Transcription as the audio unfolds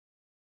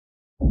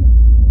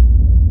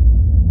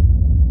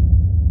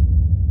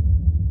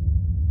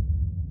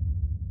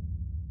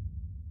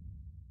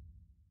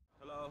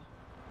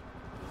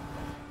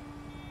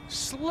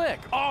Slick.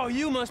 Oh,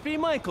 you must be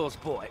Michael's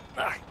boy.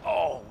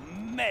 Oh,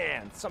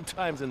 man.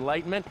 Sometimes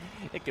enlightenment,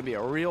 it can be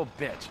a real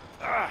bitch.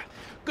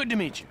 Good to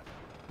meet you.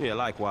 Yeah,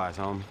 likewise,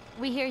 homie.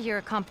 We hear you're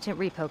a competent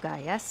repo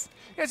guy, yes?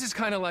 This is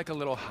kind of like a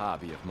little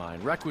hobby of mine,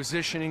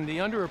 requisitioning the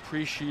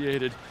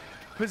underappreciated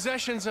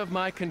possessions of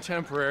my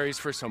contemporaries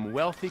for some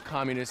wealthy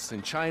communists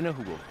in China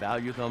who will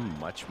value them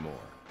much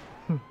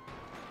more.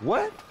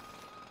 What?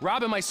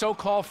 Robbing my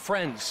so-called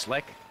friends,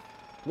 Slick.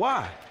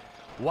 Why?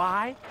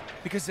 Why?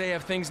 Because they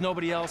have things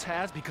nobody else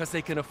has, because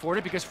they can afford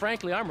it, because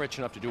frankly, I'm rich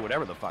enough to do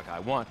whatever the fuck I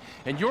want,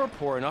 and you're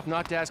poor enough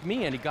not to ask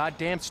me any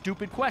goddamn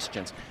stupid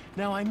questions.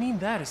 Now, I mean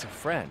that as a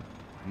friend.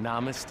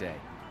 Namaste.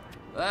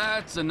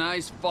 That's a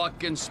nice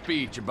fucking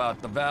speech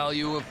about the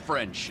value of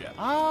friendship.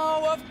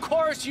 Oh, of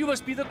course, you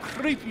must be the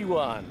creepy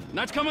one. And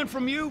that's coming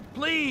from you,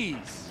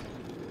 please.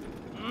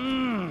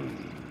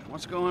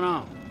 What's going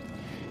on?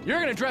 You're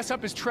gonna dress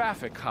up as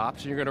traffic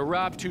cops, and you're gonna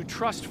rob two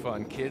trust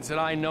fund kids that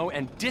I know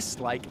and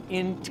dislike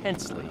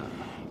intensely.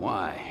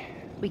 Why?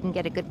 We can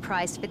get a good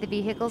price for the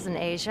vehicles in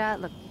Asia.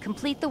 Look,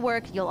 complete the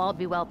work, you'll all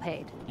be well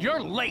paid. You're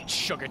late,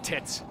 sugar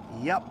tits.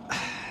 Yep.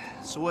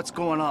 So what's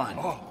going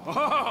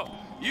on?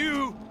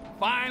 You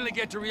finally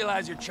get to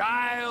realize your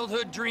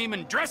childhood dream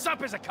and dress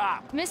up as a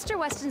cop. Mr.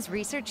 Weston's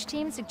research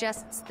team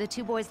suggests the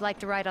two boys like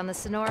to ride on the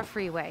Sonora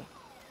Freeway.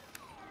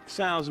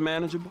 Sounds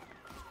manageable.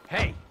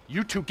 Hey,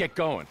 you two get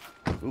going.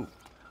 Ooh,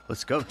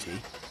 let's go, T.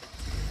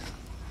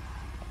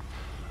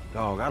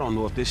 Dog, I don't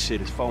know if this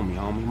shit is for me,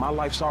 homie. My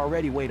life's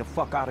already way the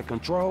fuck out of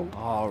control.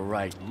 All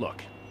right,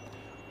 look.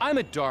 I'm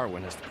a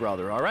Darwinist,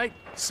 brother, all right?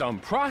 Some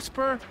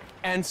prosper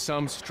and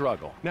some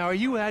struggle. Now, are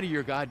you out of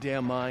your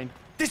goddamn mind?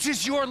 This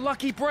is your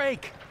lucky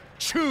break.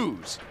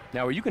 Choose.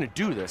 Now, are you gonna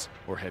do this,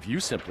 or have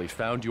you simply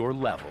found your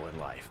level in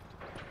life?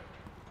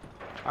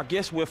 I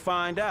guess we'll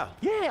find out.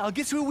 Yeah, I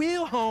guess we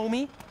will,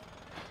 homie.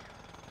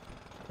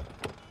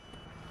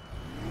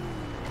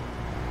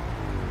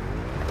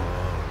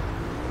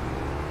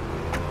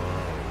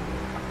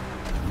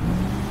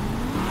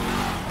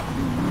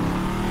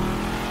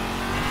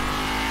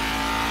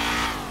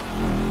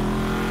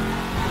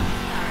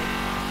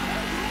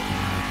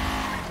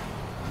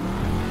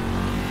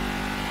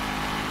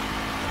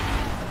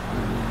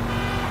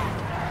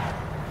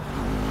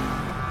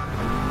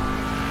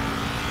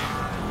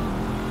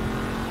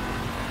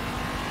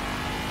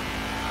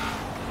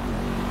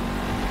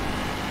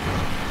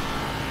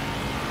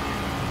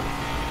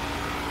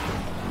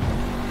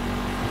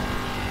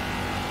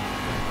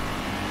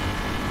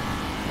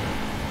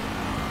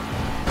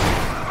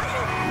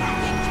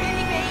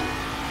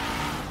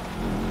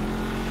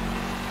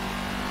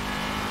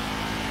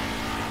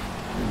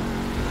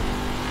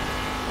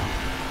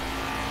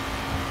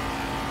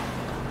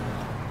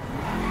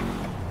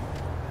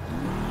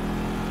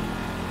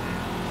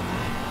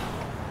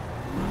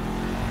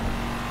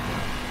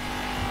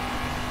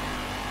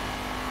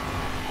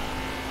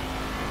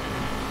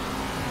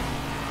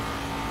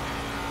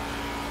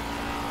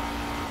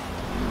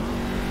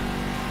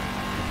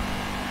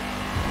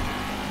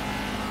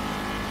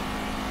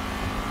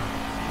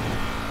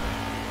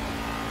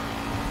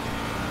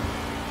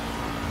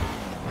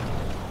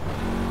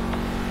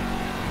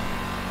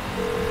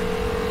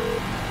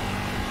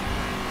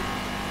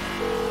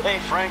 Hey,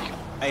 Frank.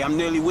 Hey, I'm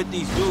nearly with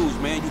these dudes,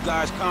 man. You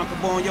guys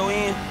comfortable on your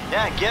end?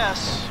 Yeah, I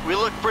guess. We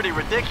look pretty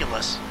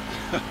ridiculous.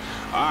 All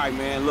right,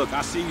 man. Look,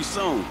 I'll see you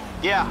soon.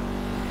 Yeah.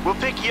 We'll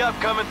pick you up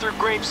coming through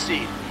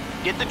Grapeseed.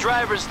 Get the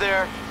drivers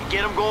there and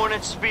get them going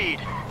at speed.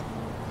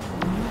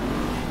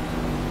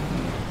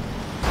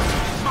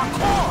 My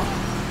car!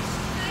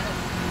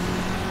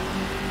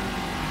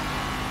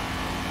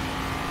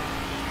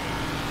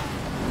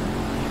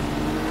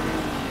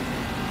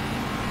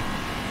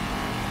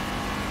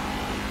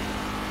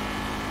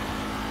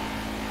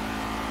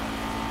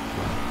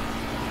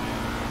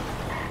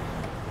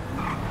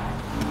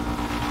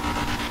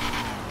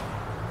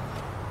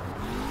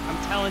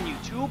 Telling you,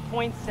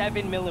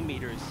 2.7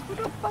 millimeters. Who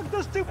the fuck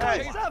does 2.7?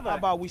 Hey, how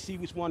about we see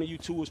which one of you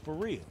two is for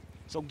real?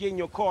 So get in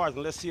your cars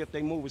and let's see if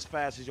they move as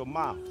fast as your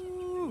mouth.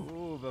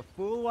 Ooh, the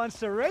fool wants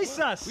to race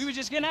us. We were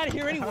just getting out of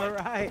here anyway. All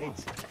right.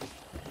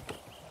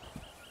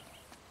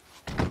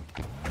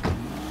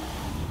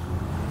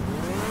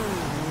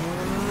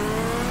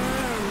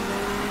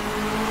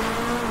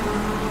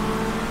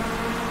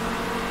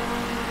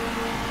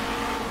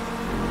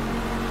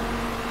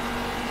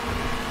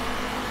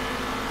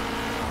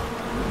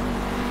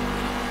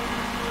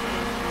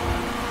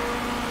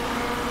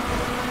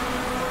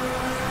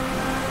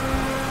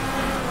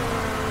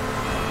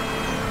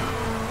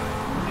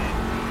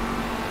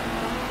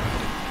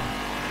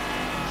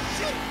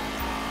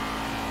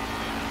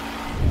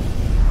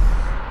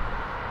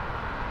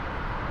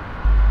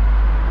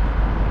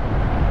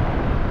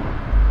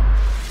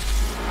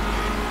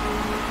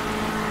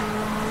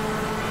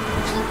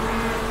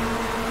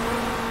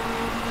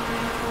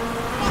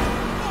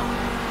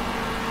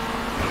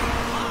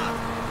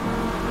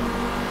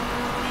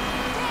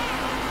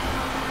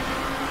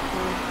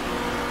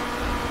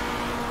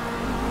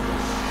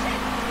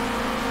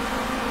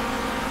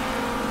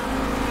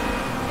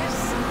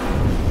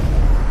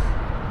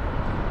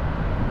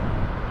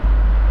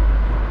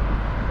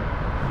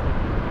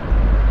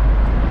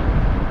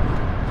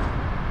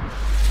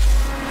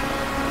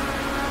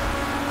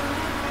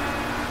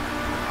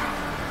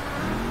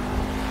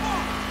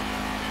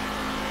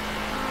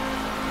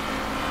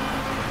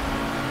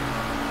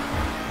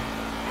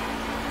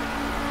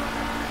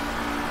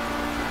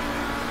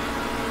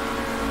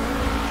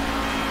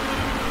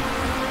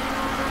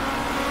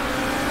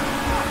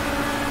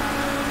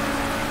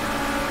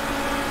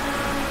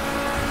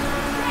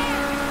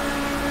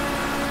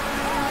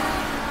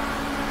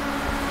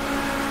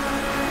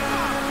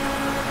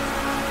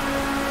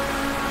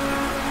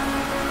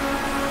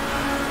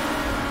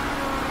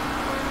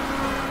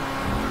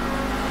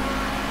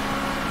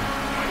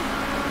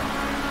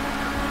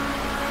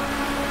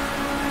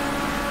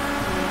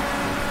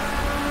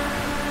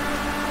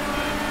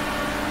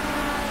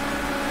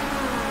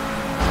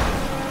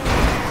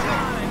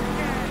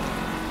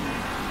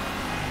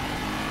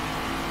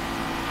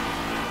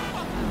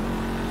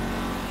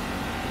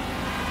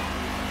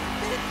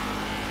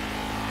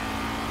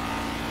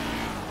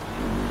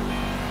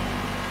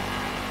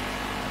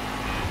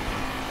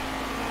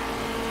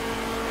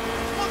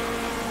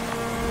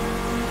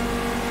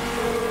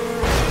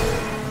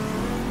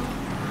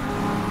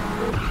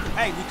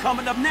 right, we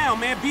coming up now,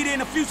 man. Be there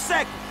in a few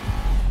seconds.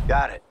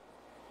 Got it.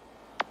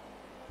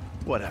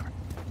 Whatever.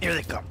 Here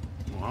they come.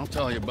 Well, I'll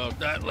tell you about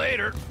that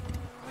later.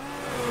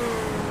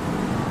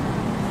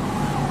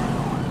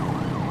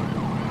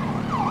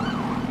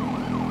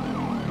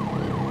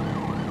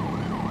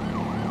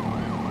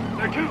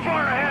 They're too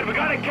far ahead. We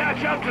gotta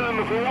catch up to them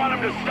if we want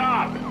them to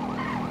stop.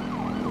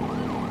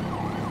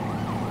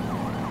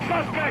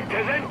 Suspect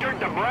has entered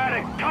the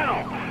Braddock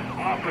Tunnel.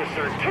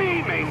 Officer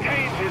T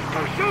maintains his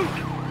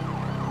pursuit.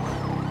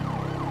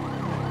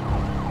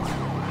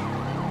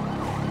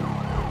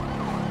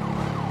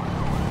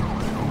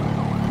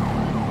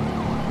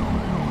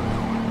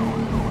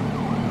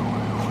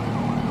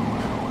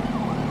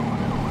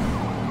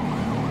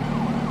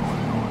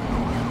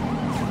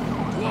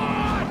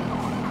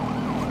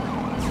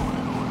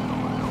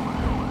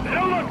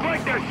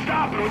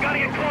 We gotta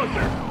get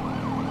closer.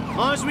 As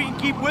long as we can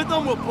keep with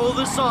them, we'll pull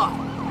this off.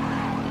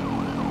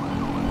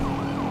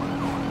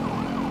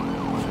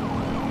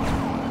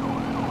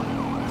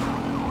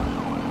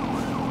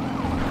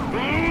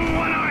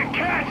 When I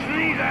catch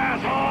these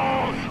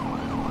assholes!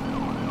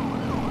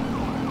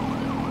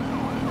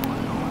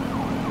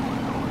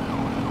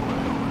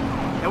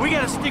 And we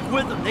gotta stick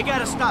with them. They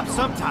gotta stop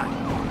sometime.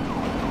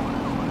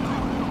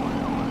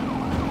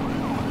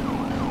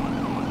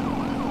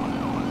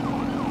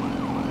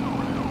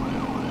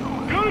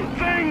 Good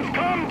things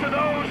come to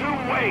those who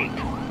wait.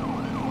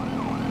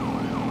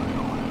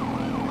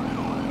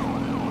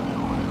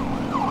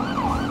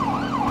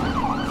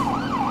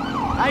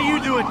 How you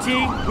doing, T?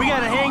 We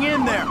gotta hang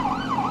in there.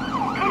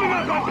 Coming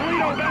up on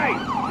Toledo Bay.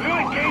 We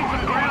might gain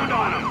some ground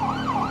on them.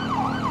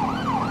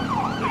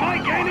 Am I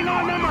gaining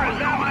on them, or is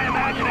that my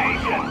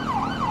imagination?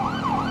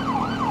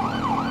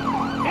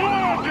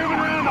 Oh, driven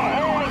around the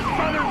whole of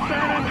southern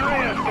San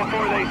Andreas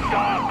before they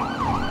stop.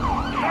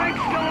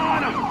 Frank's still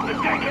on him. The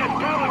dickheads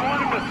probably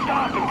want him to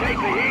stop and take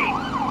the heat.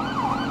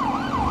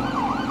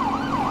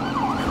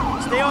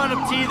 Stay on them,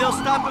 T. They'll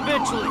stop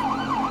eventually.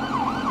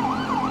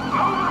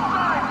 Move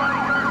aside,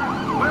 biker.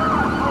 We're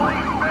on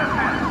police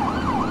business.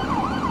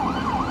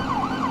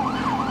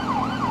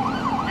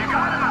 You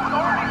got an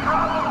authority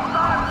problem,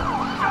 son?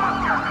 Stop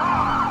your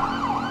car.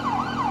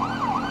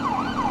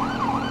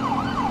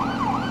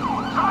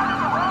 Side of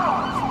the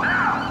road,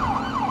 now.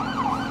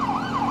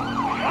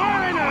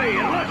 Finally,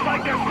 it looks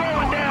like they're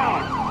slowing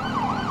down.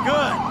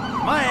 Good.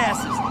 My ass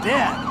is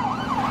dead.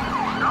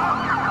 Stop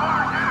your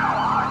car now,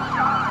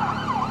 hotshot!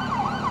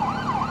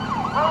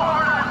 Pull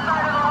over to the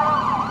side of the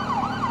road!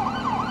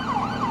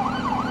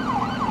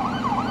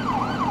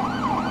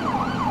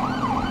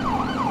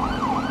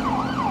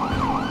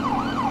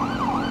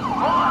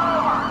 Pull it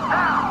over,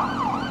 now!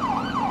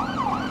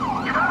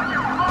 Get out of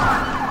your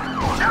blood!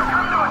 Now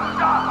come to a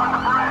stop on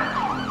the bridge!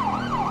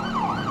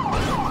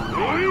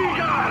 We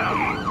got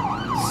him!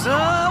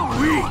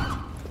 Sweet.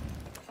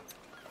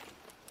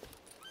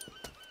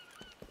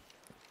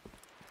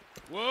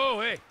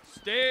 Whoa, hey,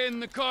 stay in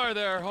the car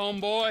there,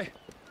 homeboy.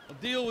 I'll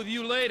deal with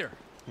you later.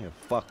 Yeah,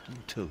 fuck you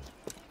too.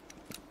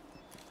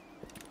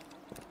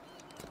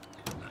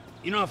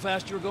 You know how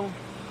fast you were going?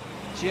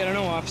 Gee, I don't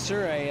know,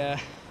 officer.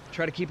 I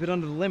try to keep it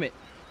under the limit.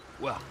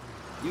 Well,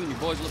 you and your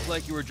boys look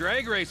like you were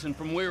drag racing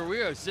from where we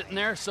were sitting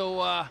there, so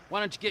why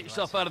don't you get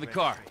yourself out of the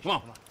car? Come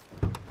on.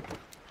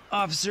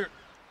 Officer,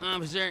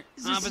 Officer,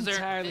 is this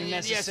entirely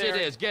necessary? Yes,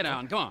 it is. Get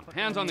on. Come on.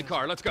 Hands on the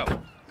car. Let's go.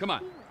 Come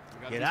on.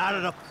 Get out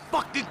of the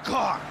fucking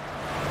car.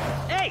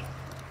 Hey!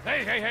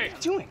 Hey! What are you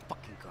doing?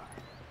 Fucking car.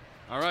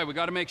 All right, we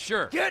got to make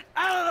sure. Get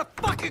out of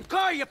the fucking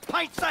car, you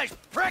pint-sized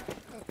prick!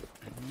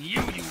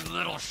 You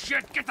little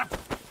shit! Get the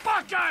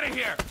fuck out of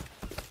here!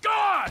 Go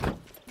on!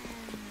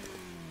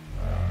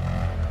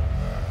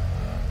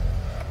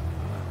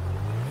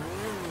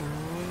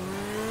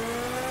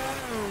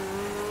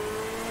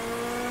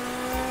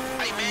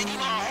 Hey man, you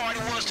know how hard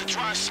it was to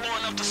try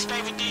slowing up to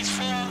stay with these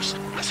fools?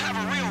 Let's have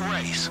a real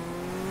race.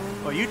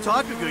 Oh, you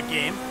talk a good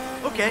game.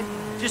 Okay,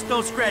 just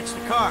don't scratch the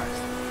cars.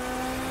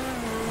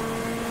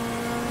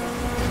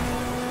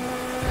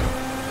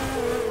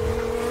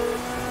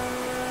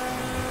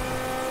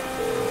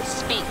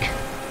 Speak.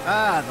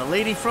 Ah, the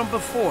lady from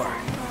before.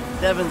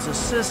 Devin's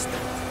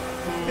assistant.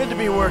 Good to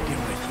be working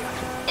with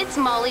you. It's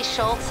Molly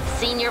Schultz,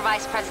 Senior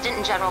Vice President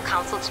and General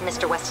Counsel to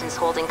Mr. Weston's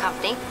holding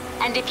company.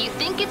 And if you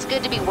think it's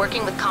good to be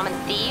working with common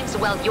thieves,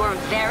 well, you're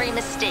very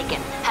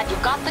mistaken. Have you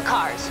got the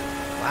cars?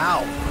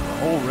 Wow, the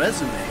whole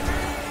resume.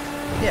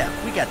 Yeah,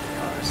 we got the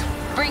cars.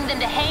 Bring them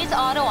to Hayes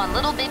Auto on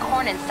Little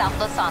Bighorn in South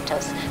Los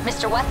Santos.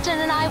 Mr. Weston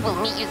and I will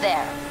meet you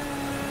there.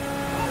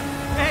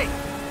 Hey,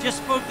 just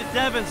spoke to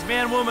Devin's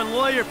man-woman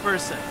lawyer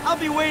person. I'll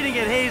be waiting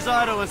at Hayes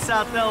Auto in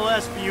South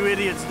LS for you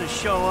idiots to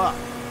show up.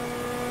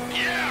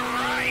 Yeah,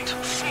 right,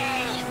 fool.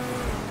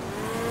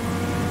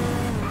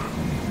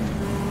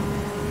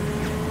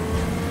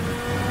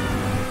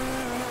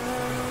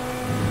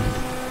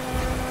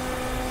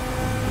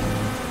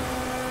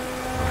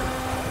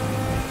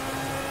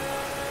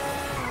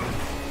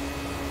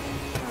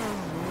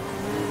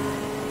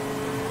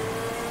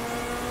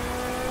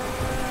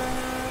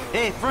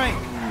 Hey, Frank.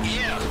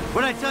 Yeah.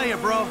 What'd I tell you,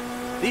 bro?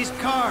 These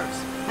cars.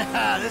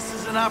 This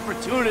is an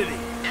opportunity.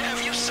 Yeah,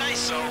 if you say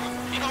so.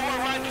 You know what,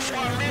 right before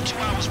I met you,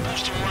 I was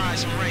boosting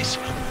rides and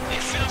racing.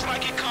 It feels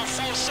like it come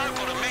full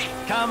circle to me.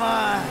 Come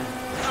on.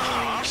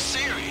 No, I'm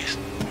serious.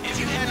 If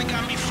you hadn't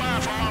got me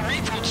fired from my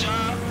repo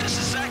job, this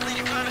is exactly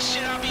the kind of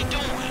shit I be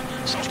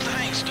doing. So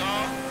thanks,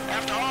 dawg.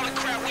 After all the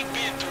crap we've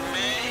been through,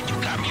 man, you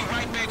got me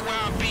right back where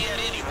I'll be at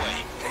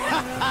anyway.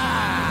 Ha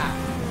ha!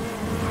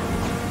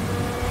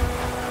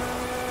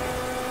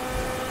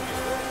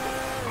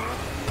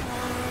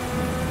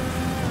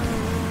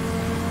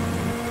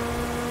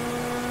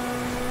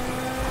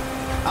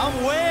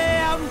 I'm way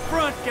out in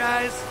front,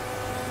 guys.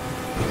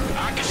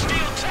 I can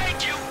still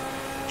take you.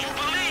 You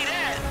believe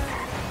that?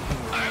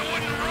 I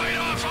wouldn't write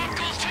off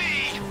Uncle T.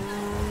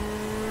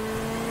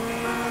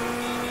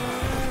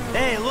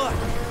 Hey, look,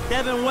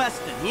 Devin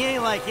Weston. He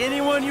ain't like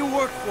anyone you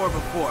worked for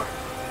before.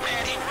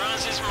 Man, he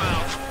runs his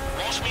mouth,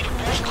 wants me to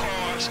boost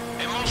cars,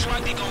 and most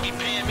likely gonna be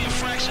paying me a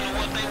fraction of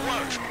what they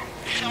worth.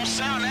 It don't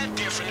sound that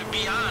different, to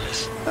be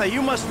honest.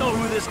 You must know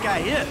who this guy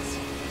is.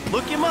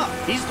 Look him up.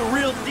 He's the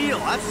real deal.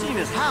 I've seen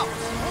his house.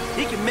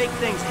 He can make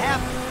things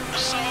happen.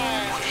 So,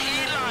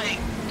 he like,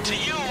 to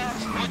you,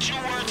 what you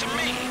were to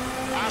me.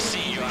 I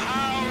see your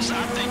house,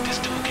 I think this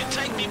dude can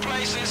take me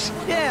places.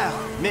 Yeah,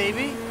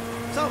 maybe.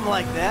 Something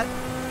like that.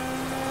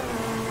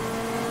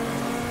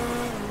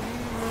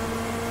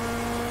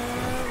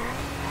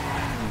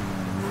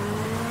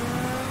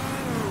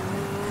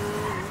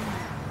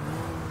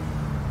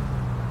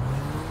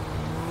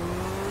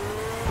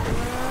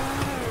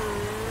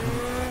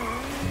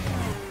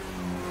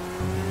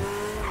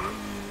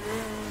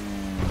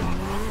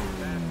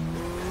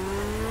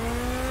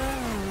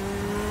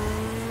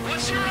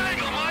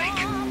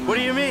 What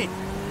do you mean?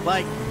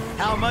 Like,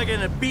 how am I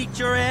gonna beat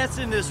your ass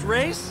in this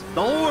race?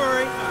 Don't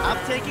worry,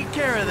 I'm taking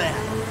care of that.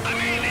 I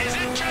mean, is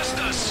it just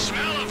the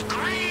smell of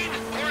green?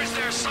 Or is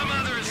there some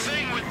other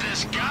thing with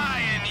this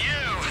guy and you?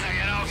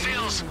 You know,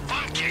 feels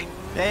funky.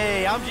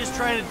 Hey, I'm just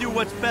trying to do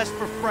what's best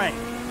for Frank.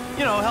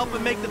 You know, help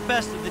him make the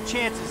best of the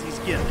chances he's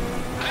given.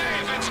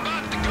 Hey, if it's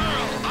about the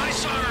girl, I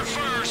saw her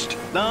first.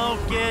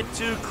 Don't get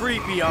too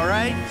creepy, all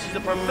right? She's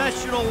a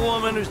professional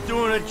woman who's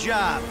doing a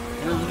job.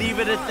 And leave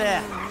it at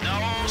that.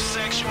 No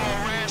sexual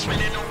harassment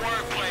in the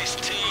workplace,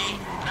 T.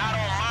 Not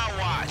on my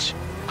watch.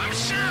 I'm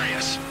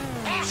serious.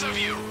 Both of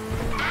you,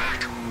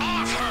 back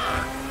off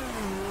her.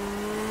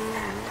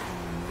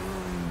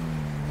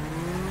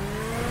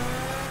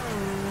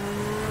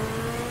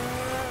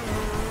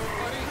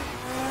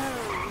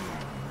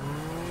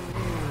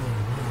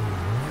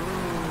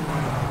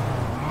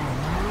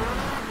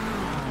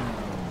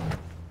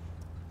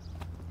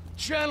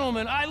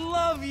 Gentlemen, I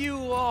love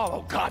you all.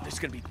 Oh, God, this is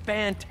gonna be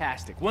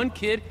fantastic. One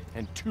kid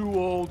and two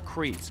old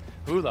creeps.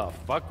 Who the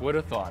fuck would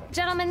have thought it?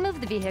 Gentlemen,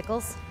 move the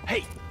vehicles.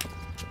 Hey,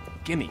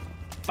 gimme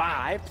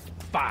 5,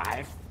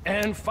 5,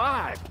 and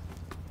 5.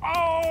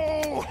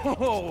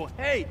 Oh,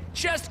 hey,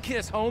 chest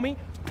kiss, homie.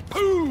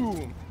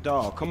 Boom!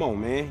 Dawg, come on,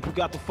 man. You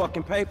got the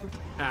fucking paper?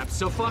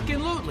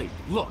 Abso-fucking-lutely.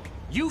 Look,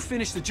 you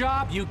finish the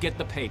job, you get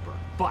the paper.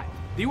 But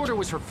the order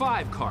was for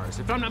 5 cars.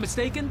 If I'm not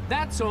mistaken,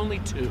 that's only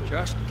 2.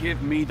 Just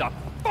give me the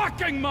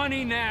fucking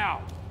money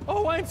now!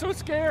 Oh, I'm so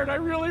scared. I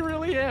really,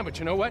 really am. But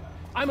you know what?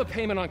 I'm a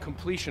payment on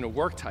completion of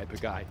work type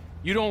of guy.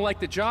 You don't like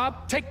the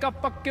job? Take a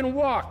fucking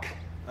walk.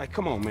 Hey,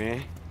 come on,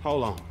 man.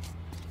 Hold on.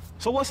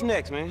 So what's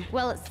next, man?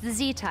 Well, it's the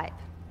Z-type.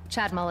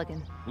 Chad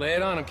Mulligan. Lay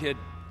it on him, kid.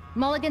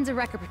 Mulligan's a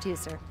record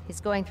producer. He's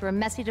going through a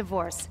messy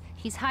divorce.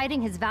 He's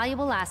hiding his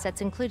valuable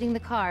assets, including the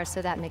car, so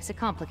that makes it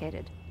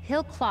complicated.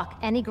 He'll clock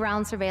any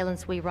ground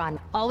surveillance we run.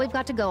 All we've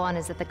got to go on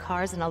is that the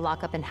car's in a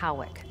lockup in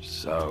Howick.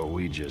 So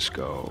we just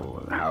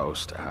go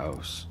house to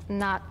house?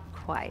 Not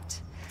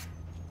quite.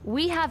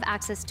 We have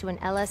access to an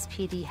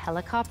LSPD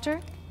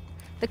helicopter.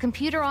 The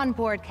computer on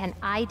board can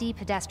ID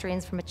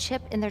pedestrians from a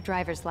chip in their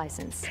driver's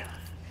license.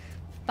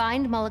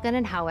 Find Mulligan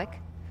in Howick,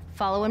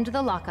 follow him to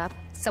the lockup,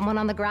 someone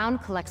on the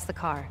ground collects the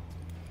car.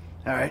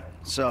 All right,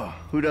 so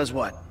who does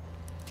what?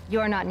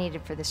 You're not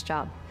needed for this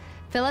job.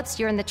 Phillips,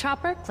 you're in the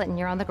chopper. Clinton,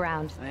 you're on the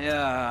ground.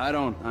 Yeah, I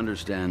don't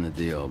understand the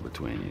deal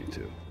between you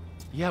two.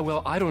 Yeah,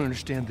 well, I don't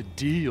understand the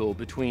deal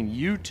between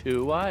you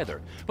two either.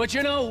 But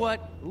you know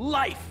what?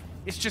 Life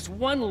is just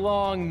one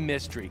long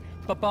mystery.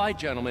 Bye-bye,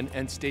 gentlemen,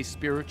 and stay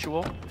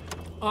spiritual.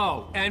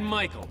 Oh, and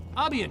Michael,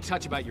 I'll be in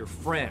touch about your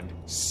friend,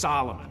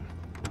 Solomon.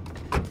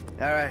 All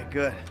right,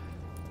 good.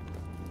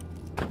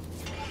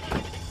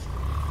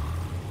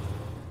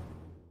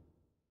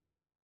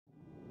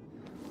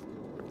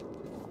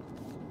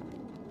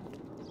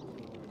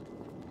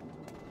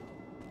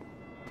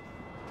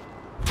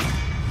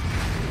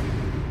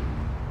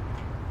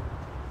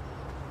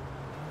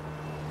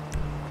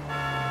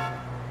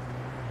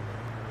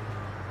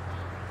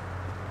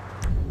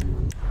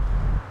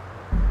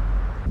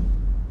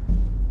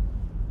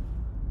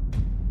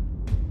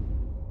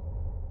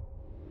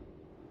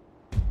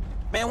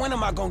 Man, when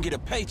am I gonna get a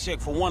paycheck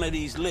for one of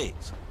these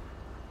licks?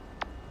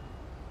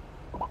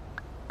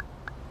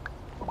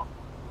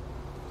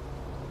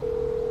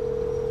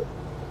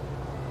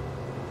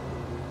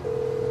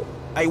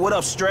 Hey, what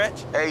up,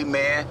 Stretch? Hey,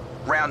 man.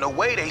 Round the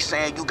way, they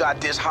saying you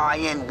got this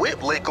high-end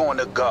whip lick on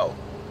the go.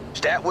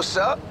 Is that what's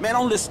up? Man,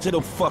 don't listen to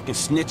them fucking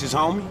snitches,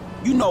 homie.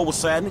 You know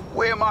what's happening.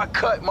 Where my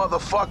cut,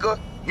 motherfucker?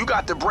 You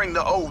got to bring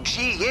the OG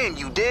in,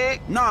 you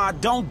dig? Nah, I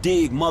don't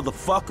dig,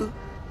 motherfucker.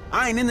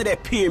 I ain't into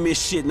that pyramid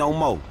shit no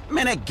more.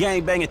 Man, that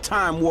gangbanging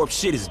time warp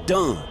shit is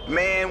done.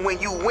 Man,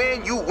 when you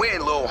win,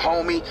 little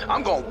homie.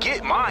 I'm gonna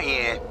get my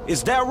end.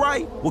 Is that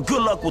right? Well,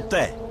 good luck with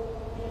that.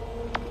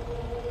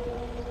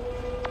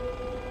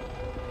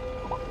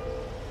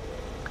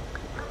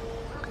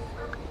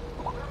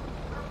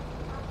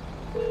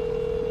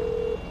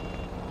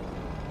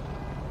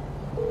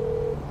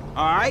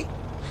 All right?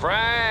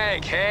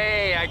 Frank,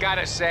 hey, I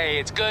gotta say,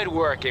 it's good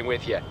working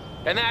with you.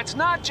 And that's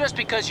not just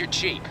because you're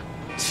cheap.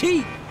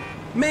 Cheap?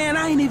 Man,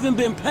 I ain't even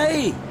been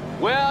paid.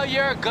 Well,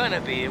 you're gonna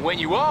be, and when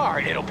you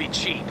are, it'll be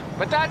cheap.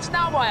 But that's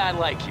not why I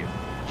like you.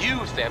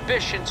 Youth,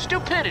 ambition,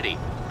 stupidity.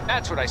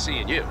 That's what I see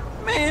in you.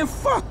 Man,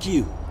 fuck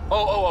you.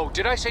 Oh,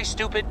 did I say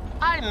stupid?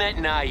 I meant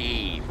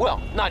naive.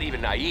 Well, not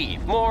even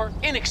naive, more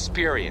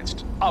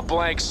inexperienced. A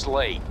blank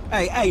slate.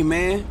 Hey,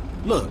 man,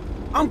 look,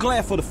 I'm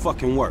glad for the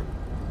fucking work.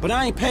 But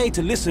I ain't paid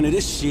to listen to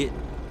this shit.